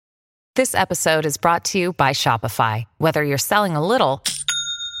This episode is brought to you by Shopify. Whether you're selling a little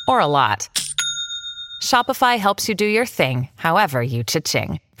or a lot, Shopify helps you do your thing, however you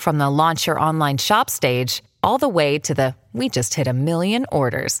cha-ching. From the launch your online shop stage, all the way to the we just hit 1 million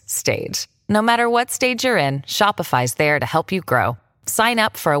orders stage. No matter what stage you're in, Shopify's there to help you grow. Sign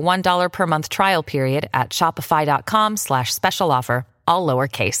up for a $1 per month trial period at shopify.com/special offer, all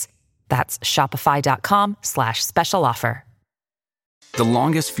lowercase. That's shopify.com/special offer. The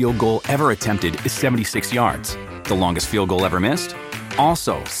longest field goal ever attempted is 76 yards. The longest field goal ever missed?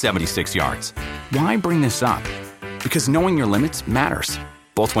 Also 76 yards. Why bring this up? Because knowing your limits matters,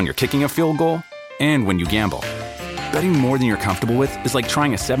 both when you're kicking a field goal and when you gamble. Betting more than you're comfortable with is like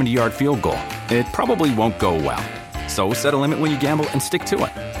trying a 70-yard field goal. It probably won't go well. So set a limit when you gamble and stick to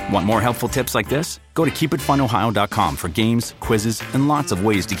it. Want more helpful tips like this? Go to keepitfunohio.com for games, quizzes, and lots of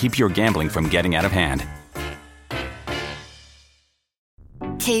ways to keep your gambling from getting out of hand.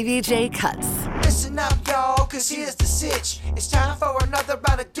 KVJ Cuts. Listen up, y'all, cause here's the sitch. It's time for another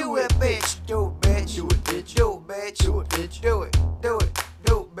round of Do It, bitch. Do it, bitch. Do it, bitch. Do it, bitch. Do it, bitch. Do it. Do it.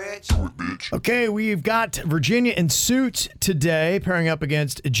 Do it, bitch. Do it, bitch. Okay, we've got Virginia in suit today, pairing up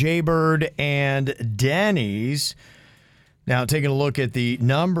against Jaybird and Denny's. Now, taking a look at the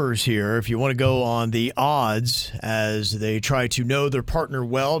numbers here, if you want to go on the odds as they try to know their partner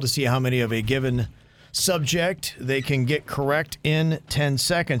well to see how many of a given subject they can get correct in 10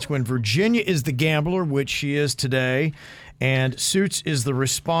 seconds. When Virginia is the gambler, which she is today, and Suits is the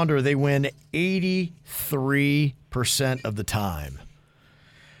responder, they win 83% of the time.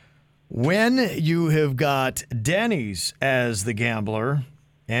 When you have got Denny's as the gambler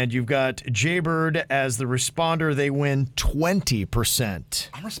and you've got Jaybird as the responder, they win 20%.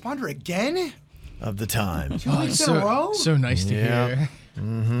 I'm a responder again? Of the time. 2 weeks in a row? So nice to hear.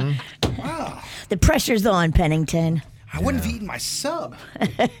 Mm-hmm. Wow. The pressure's on, Pennington. I wouldn't have eaten my sub.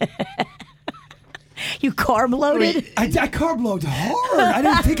 You carb loaded? I carb loaded hard. I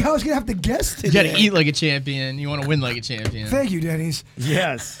didn't think I was going to have to guess today. You got to eat like a champion. You want to win like a champion. Thank you, Denny's.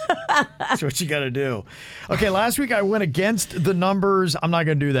 Yes. That's what you got to do. Okay, last week I went against the numbers. I'm not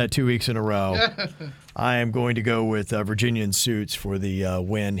going to do that 2 weeks in a row. I am going to go with Virginia in Suits for the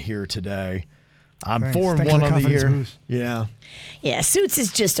win here today. I'm 4-1 on the year. Boost. Yeah. Yeah, Suits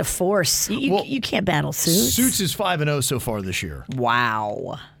is just a force. You can't battle Suits. Suits is 5-0 so far this year.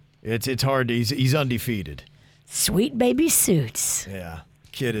 Wow. It's hard. He's undefeated. Sweet baby Suits. Yeah.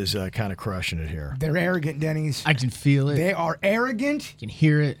 Kid is kind of crushing it here. They're arrogant, Denny's. I can feel it. They are arrogant. I can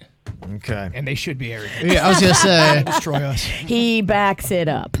hear it. Okay. And they should be arrogant. Yeah, I was going to say. Destroy us. He backs it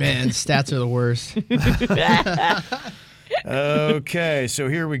up. Man, stats are the worst. Okay, so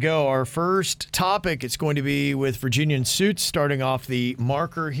here we go. Our first topic, it's going to be with Virginia in Suits, starting off the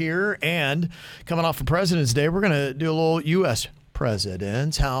marker here. And coming off of President's Day, we're going to do a little U.S.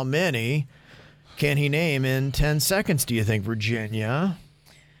 presidents. How many can he name in 10 seconds, do you think, Virginia?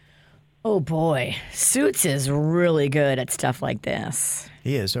 Oh, boy. Suits is really good at stuff like this.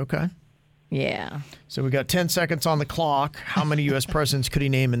 He is, okay. Yeah. So we got 10 seconds on the clock. How many U.S. presidents could he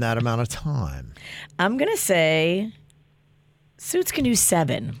name in that amount of time? I'm going to say Suits can do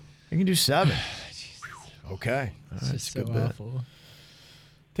 7. He can do 7. Okay. That's so a good bit. awful.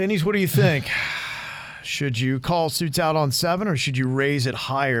 Denny's, what do you think? Should you call Suits out on 7 or should you raise it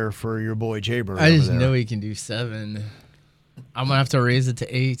higher for your boy Jaybird? I just know he can do 7. I'm going to have to raise it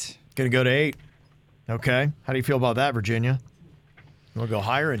to 8. Going to go to 8. Okay. How do you feel about that, Virginia? You want to go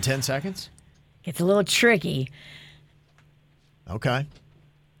higher in 10 seconds? It's a little tricky. Okay.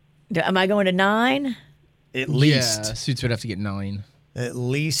 Am I going to 9? At least. Yeah, Suits would have to get 9. At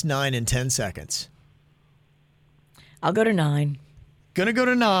least 9 in 10 seconds. I'll go to 9. Going to go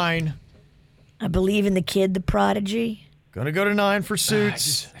to 9. I believe in the kid, the prodigy. Going to go to 9 for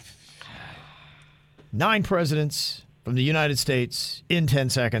Suits. 9 presidents from the United States in 10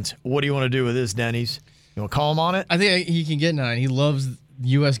 seconds. What do you want to do with this, Denny's? You want to call him on it? I think he can get 9. He loves the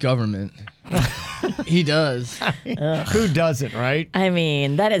U.S. government. He does. Who doesn't, right? I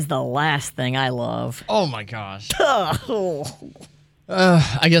mean, that is the last thing I love. Oh, my gosh. Oh.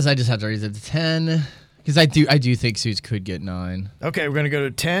 I guess I just have to raise it to 10. Because I do think Suits could get 9. Okay, we're going to go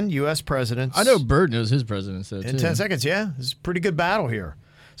to 10 U.S. presidents. I know Bird knows his presidents, though, in too. 10 seconds, yeah. This is a pretty good battle here.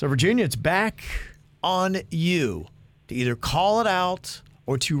 So, Virginia, it's back on you to either call it out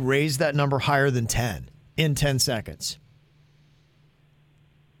or to raise that number higher than 10 in 10 seconds.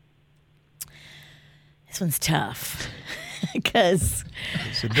 This one's tough because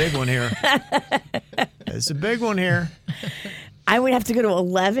it's a big one here. It's a big one here. I would have to go to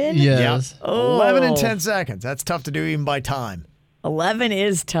 11? Yes. Yeah. 11 in 10 seconds. That's tough to do even by time. 11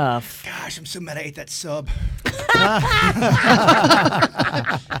 is tough. Gosh, I'm so mad I ate that sub.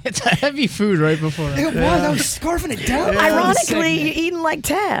 It's heavy food right before. It was. I was scarfing it down. Ironically, you're eating like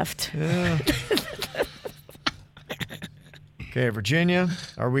Taft. Okay, Virginia,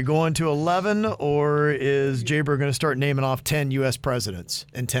 are we going to 11, or is Jaybird going to start naming off 10 U.S. presidents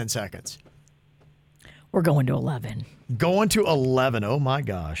in 10 seconds? We're going to 11. Going to 11. Oh, my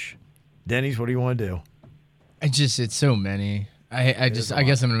gosh. Denny's, what do you want to do? It's so many. I guess I'm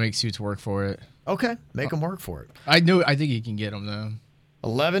going to make Suits work for it. Okay, make them work for it. I think he can get them, though.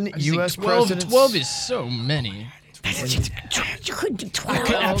 11 U.S. 12, presidents. 12 is so many. You couldn't do 12. I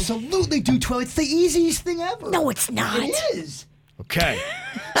could absolutely do 12. It's the easiest thing ever. No, it's not. It is. Okay.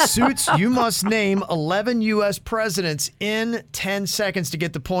 Suits, you must name 11 U.S. presidents in 10 seconds to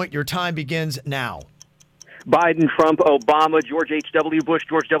get the point. Your time begins now. Biden, Trump, Obama, George H.W. Bush,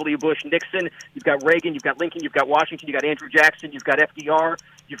 George W. Bush, Nixon. You've got Reagan, you've got Lincoln, you've got Washington, you've got Andrew Jackson, you've got FDR,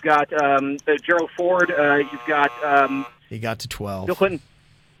 you've got Gerald Ford, you've got... He got to 12. Bill Clinton.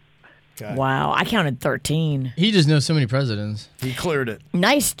 Okay. Wow, I counted 13. He just knows so many presidents. He cleared it.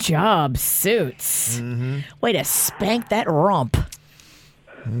 Nice job, Suits. Way to spank that rump.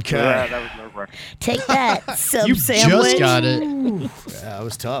 Okay. Yeah, that was nerve-wracking. Take that, sub You sandwich. just got it. Yeah, that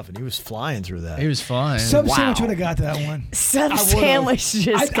was tough, and he was flying through that. He was fine. Sub sandwich would have got that one. Sub sandwich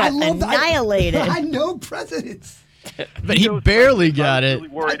just got annihilated. I know presidents. But he barely got I'm it. really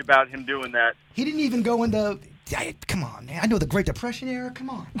worried about him doing that. He didn't even go in the. Come on, man. I know the Great Depression era. Come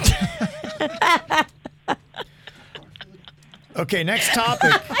on. Okay, next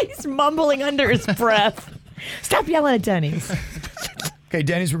topic. He's mumbling under his breath. Stop yelling at Denny's. Okay,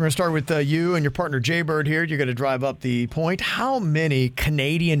 Denny's, we're going to start with you and your partner Jaybird here. You're going to drive up the point. How many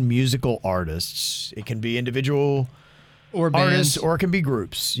Canadian musical artists, it can be individual Or artists bands. or it can be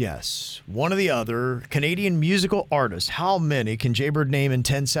groups, yes, one or the other, Canadian musical artists, how many can Jaybird name in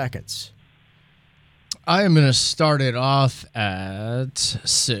 10 seconds? I am going to start it off at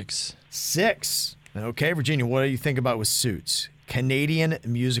 6. 6. Okay, Virginia, what do you think about with Suits? Canadian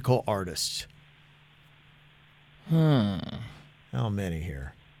musical artists. How many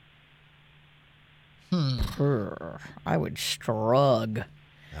here? I would shrug.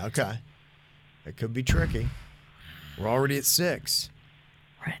 Okay. It could be tricky. We're already at 6.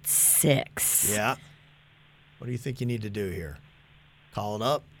 We're at 6. Yeah. What do you think you need to do here? Call it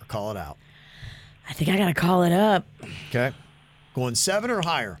up or call it out? I think I got to call it up. Okay. Going 7 or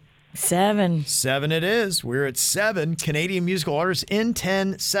higher? 7. 7 it is. We're at 7 Canadian musical artists in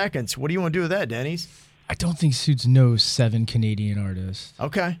 10 seconds. What do you want to do with that, Denny's? I don't think Suits knows 7 Canadian artists.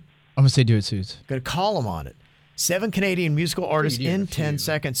 Okay. I'm going to say do it, Suits. Going to call them on it. 7 Canadian musical artists you need in a 10 few.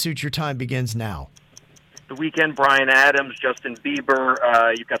 seconds. Suits, your time begins now. The Weeknd, Bryan Adams, Justin Bieber.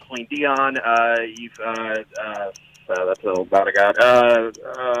 You've got Celine Dion. That's about I got.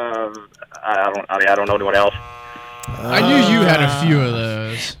 I don't know anyone else. I knew you had a few of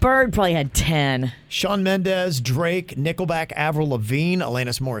those. Bird probably had 10. Shawn Mendes, Drake, Nickelback, Avril Lavigne,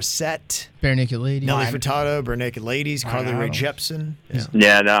 Alanis Morissette, Bare Naked Lady. Nelly Furtado, Bare Naked Ladies, Carly Rae Jepsen. Yeah.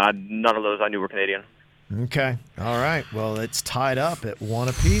 Yeah, no, none of those I knew were Canadian. Okay. All right. Well, it's tied up at 1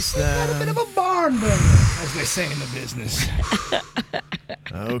 apiece then. A bit of a barn burner, as they say in the business.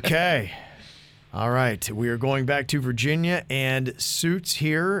 Okay. All right. We are going back to Virginia and Suits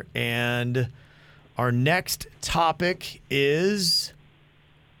here. And our next topic is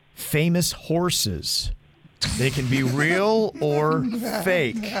famous horses. They can be real or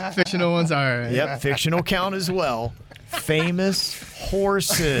fake. Fictional ones are. Yep. Fictional count as well. Famous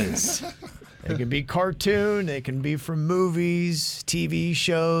horses. They can be cartoon. They can be from movies, TV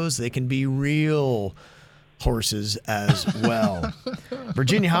shows. They can be real horses as well.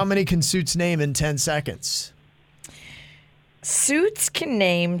 Virginia, how many can Suits name in 10 seconds? Suits can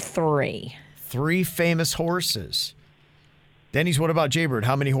name 3. 3 famous horses. Denny's, what about Jaybird?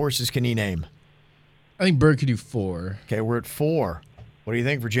 How many horses can he name? I think Bird could do 4. Okay, we're at 4. What do you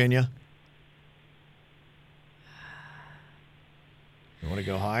think, Virginia? You want to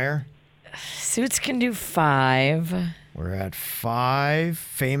go higher? Suits can do 5. We're at 5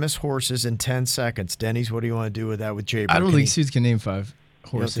 famous horses in 10 seconds. Denny's, what do you want to do with that with Jaybird? I don't Can think he- Suits can name 5 you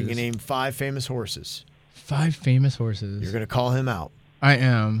don't horses. think you name 5 famous horses? 5 famous horses. You're going to call him out. I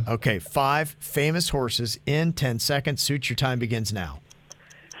am. Okay, 5 famous horses in 10 seconds. Suits, your time begins now.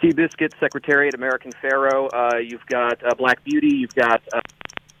 Seabiscuit, Secretariat, American Pharaoh. You've got Black Beauty. You've got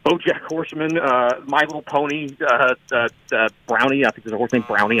BoJack Horseman, My Little Pony, Brownie. I think there's a horse named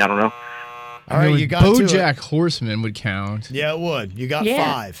Brownie. I don't know. All right, you got to it. BoJack Horseman would count. Yeah, it would. You got Yeah.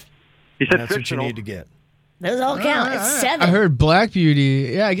 5. You said That's what you fictional. need to get. Those all count. It's 7. I heard Black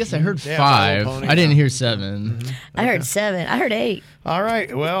Beauty. Yeah, I guess I heard Yeah, My Little 5. Pony, I didn't yeah. hear 7. I heard 7. I heard 8. All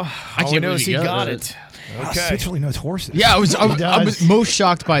right, well, all we can't know is believe he you got got it. Wow, Suits really knows horses. Yeah, I was most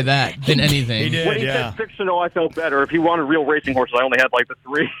shocked by that than anything. He did, When he said 6-0, I felt better. If he wanted real racing horses, I only had like the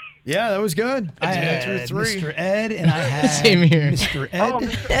 3. Yeah, that was good. I had Mr. Ed, and I had Same here. Mr. Ed.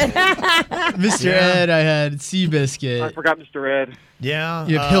 Mr. Ed, I had Seabiscuit. I forgot Mr. Ed. Yeah.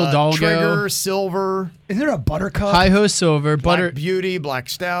 You have Hildalgo. Trigger, Silver. Is there a Buttercup? Hi-Ho Silver, Black Beauty, Black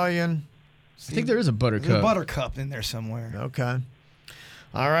Stallion. I think there is a Buttercup. There's a Buttercup in there somewhere. Okay.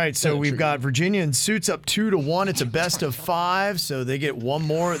 All right, so we've got Virginia and Suits up 2-1. It's a best of 5, so they get one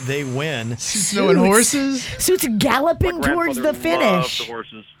more. They win. Suits knowing horses? Suits galloping towards the finish. The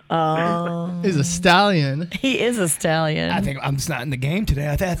horses. He's a stallion. He is a stallion. I think I'm just not in the game today.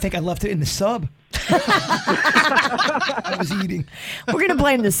 I think I left it in the sub. I was eating. We're going to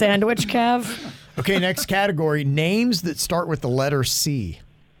blame the sandwich, Kev. Okay, next category, names that start with the letter C.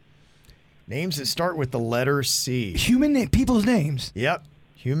 Names that start with the letter C. People's names. Yep.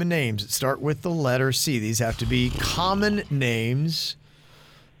 Human names that start with the letter C. These have to be common names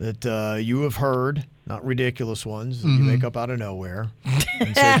that you have heard, not ridiculous ones that you make up out of nowhere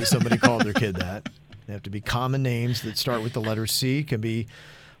and say that somebody called their kid that. They have to be common names that start with the letter C. Can be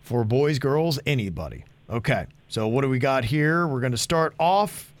for boys, girls, anybody. Okay, so what do we got here? We're going to start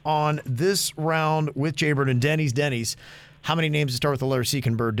off on this round with Jaybird and Denny's. Denny's, how many names that start with the letter C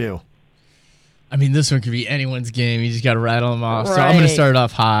can Bird do? I mean, this one could be anyone's game. You just got to rattle them off. Right. So I'm going to start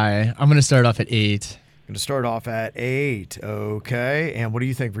off high. I'm going to start off at 8. Going to start off at 8. Okay. And what do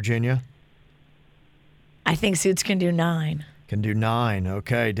you think, Virginia? I think Suits can do 9. Can do 9.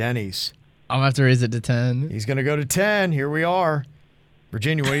 Okay. Denny's. I'm going to have to raise it to 10. He's going to go to 10. Here we are.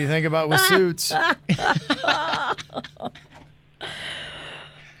 Virginia, what do you think about with Suits?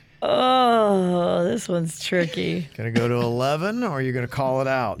 Oh, this one's tricky. Going to go to 11, or are you going to call it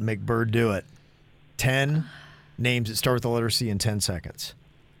out and make Bird do it? 10 names that start with the letter C in 10 seconds.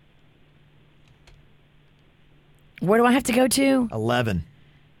 Where do I have to go to? 11.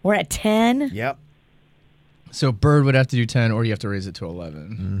 We're at 10? Yep. So Bird would have to do 10, or you have to raise it to 11.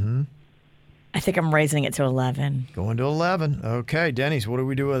 Mm-hmm. I think I'm raising it to 11. Going to 11. Okay, Denny's, what do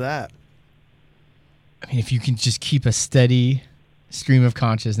we do with that? I mean, if you can just keep a steady stream of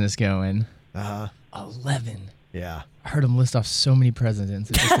consciousness going. 11. Yeah. I heard him list off so many presidents.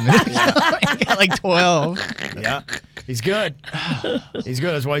 It's just a minute. He got like 12. Yeah. He's good. He's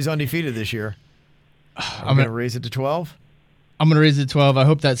good. That's why he's undefeated this year. I'm going to raise it to 12. I'm going to raise it to 12. I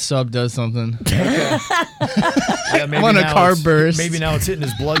hope that sub does something. Okay. Yeah, maybe I'm on a carb burst. Maybe now it's hitting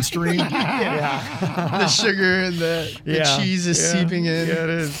his bloodstream. The sugar and the cheese is seeping in. Yeah, it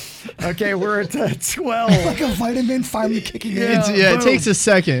is. Okay, we're at 12. Like a vitamin finally kicking in. It takes a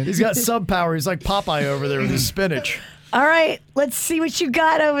second. He's got sub power. He's like Popeye over there with his spinach. All right, let's see what you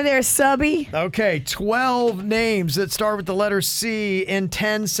got over there, subby. Okay, 12 names that start with the letter C in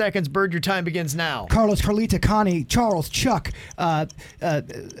 10 seconds. Bird, your time begins now. Carlos, Carlita, Connie, Charles, Chuck,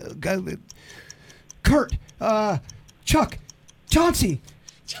 Kurt, Chuck, Chauncey,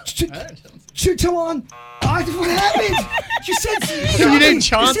 Chillon. What happened? You said you didn't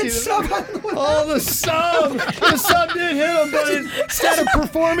Chauncey. You said sub. Oh, the sub. The sub did hit him, but instead of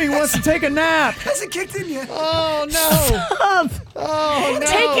performing, he wants to take a nap. Hasn't kicked in yet. Oh, no. Sub. Oh, no.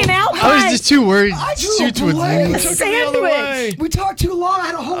 Taken out I was just too worried. I drew Suits a would blank. lose. Took it the other way. We talked too long. I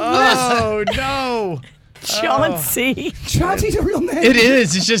had a whole list. Oh, no. Chauncey. Chauncey's a real name. It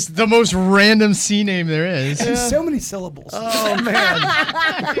is. It's just the most random C name there is. And so many syllables. Oh,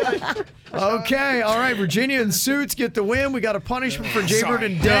 man. Okay, all right. Virginia and Suits get the win. We got a punishment for Jaybird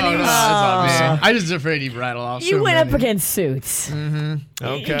and Denny's. No, that's on me. I just afraid he'd rattle off. You so went many. up against Suits. Okay.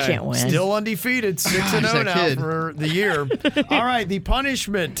 You can't win. Still undefeated. 6-0 that now kid. for the year. All right, the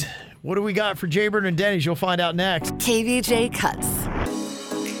punishment. What do we got for Jaybird and Denny's? You'll find out next. KVJ Cuts.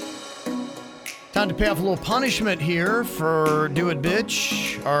 Time to pay off a little punishment here for Do It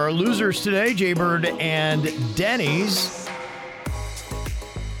Bitch. Our losers today, Jaybird and Denny's.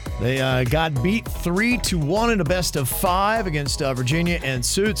 They got beat 3-1 in a best of 5 against Virginia and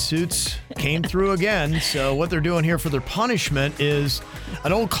Suits. Suits came through again. So what they're doing here for their punishment is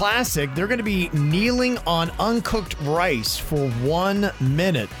an old classic. They're going to be kneeling on uncooked rice for 1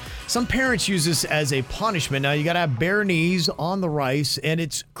 minute. Some parents use this as a punishment. Now you got to have bare knees on the rice, and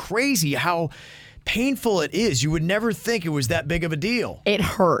it's crazy how painful it is. You would never think it was that big of a deal. It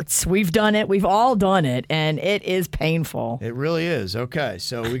hurts. We've done it. We've all done it, and it is painful. It really is. Okay,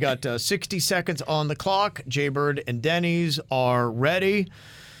 so we got 60 seconds on the clock. Jaybird and Denny's are ready.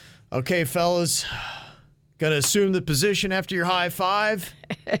 Okay, fellas, gonna assume the position after your high five.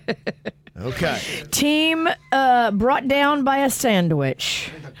 Okay. Team brought down by a sandwich.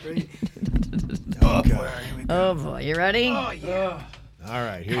 Okay. Oh boy, you ready? Oh, yeah. All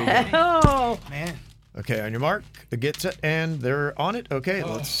right, here we go. Oh, Man. Okay, on your mark, get set, and they're on it. Okay,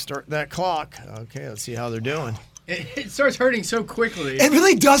 let's start that clock. Okay, let's see how they're doing. It starts hurting so quickly. It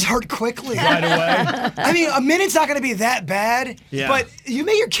really does hurt quickly. Right away. I mean, a minute's not going to be that bad. Yeah. But you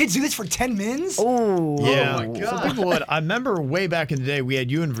make your kids do this for 10 minutes? Oh. Yeah. my God. Some people would. I remember way back in the day, we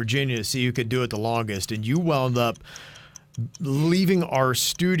had you in Virginia to see who could do it the longest, and you wound up leaving our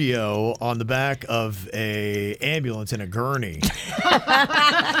studio on the back of a ambulance in a gurney.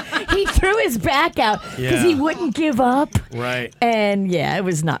 He threw his back out because he wouldn't give up. Right. And yeah, it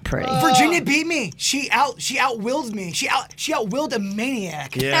was not pretty. Virginia beat me. She out-willed me. She out-willed a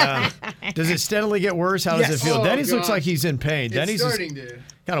maniac. Yeah. Does it steadily get worse? How does Yes. it feel? Oh, Denny's looks gosh. like he's in pain. It's Denny's is starting to.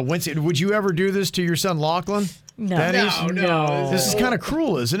 kind of wincing. Would you ever do this to your son Lachlan? No. Denny's? No. This is kind of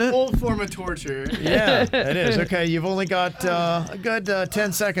cruel, isn't it? Old form of torture. Yeah, it is. Okay, you've only got a good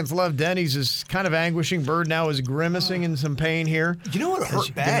 10 seconds left. Denny's is kind of anguishing. Bird now is grimacing in some pain here. You know what As you hurt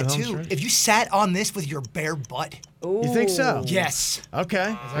get bad, it home too? stretch. If you sat on this with your bare butt. You think so? Yes.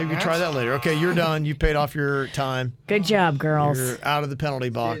 Okay, maybe try that later. Okay, you're done. You paid off your time. Good job, girls. You're out of the penalty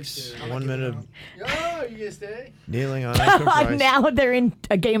box. 1 minute of Oh, you gonna stay? kneeling on uncooked rice. Now they're in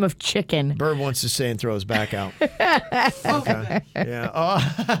a game of chicken. Bird wants to stay and throw his back out. Okay. Yeah.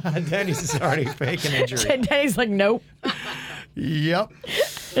 Oh, Denny's is already faking injury. Daddy's like, nope. Yep.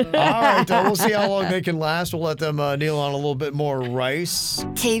 All right, we'll see how long they can last. We'll let them kneel on a little bit more rice.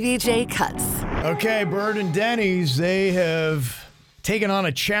 KVJ Cuts. Okay, Bird and Denny's, they have taken on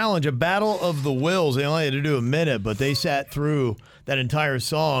a challenge, a battle of the wills. They only had to do a minute, but they sat through that entire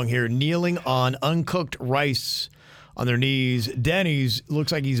song here, kneeling on uncooked rice on their knees. Denny's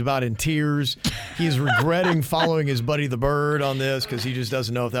looks like he's about in tears. He's regretting following his buddy the Bird on this because he just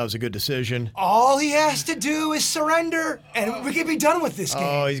doesn't know if that was a good decision. All he has to do is surrender, and we can be done with this game.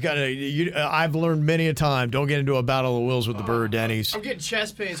 Oh, he's got to. I've learned many a time. Don't get into a battle of the wills with the Bird, Denny's. I'm getting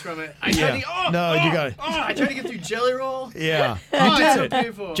chest pains from it. I Yeah. tried to, No, you got it. I tried to get through Jelly Roll. Yeah, Oh, you it's did so it.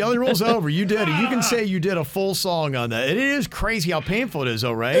 painful. Jelly Roll's over. You did it. You can say you did a full song on that. It is crazy how painful it is,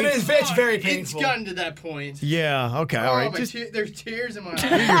 though, right? It's very It's painful. gotten to that point. Yeah. Okay. All right. Just There's tears in my eyes.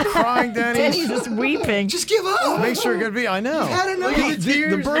 you're crying, Denny's. Daddy's just weeping. Just give up. Make sure it could be. I know. had enough. Look at the The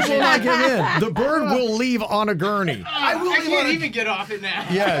tears. Bird will not give in. The Bird will leave on a gurney. I leave can't on a- even get off it now.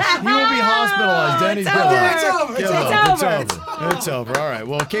 Yes, he will be hospitalized. Denny's It's give over. up. It's over. Give It's up. over. It's over. It's over. All right.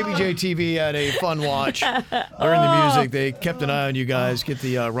 Well, KVJ TV had a fun watch during the music. They kept an eye on you guys. Get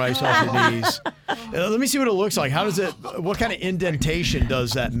the rice off your knees. Let me see what it looks like. How does it? What kind of indentation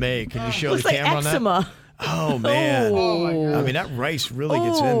does that make? Can you show Looks the like camera on that? eczema. Oh man. Oh. I mean, that rice really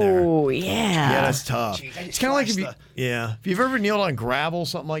gets in there. Oh, yeah. Yeah, that's tough. Jeez, I just It's kind of like if flashed if you've ever kneeled on gravel,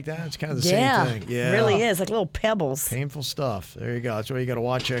 something like that. It's kind of the same thing. Yeah, It really is. Like little pebbles. Painful stuff. There you go. That's why you got to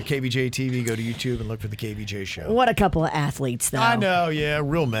watch KVJ TV. Go to YouTube and look for the KVJ show. What a couple of athletes, though. I know. Yeah,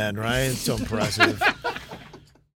 real men, right? It's so impressive.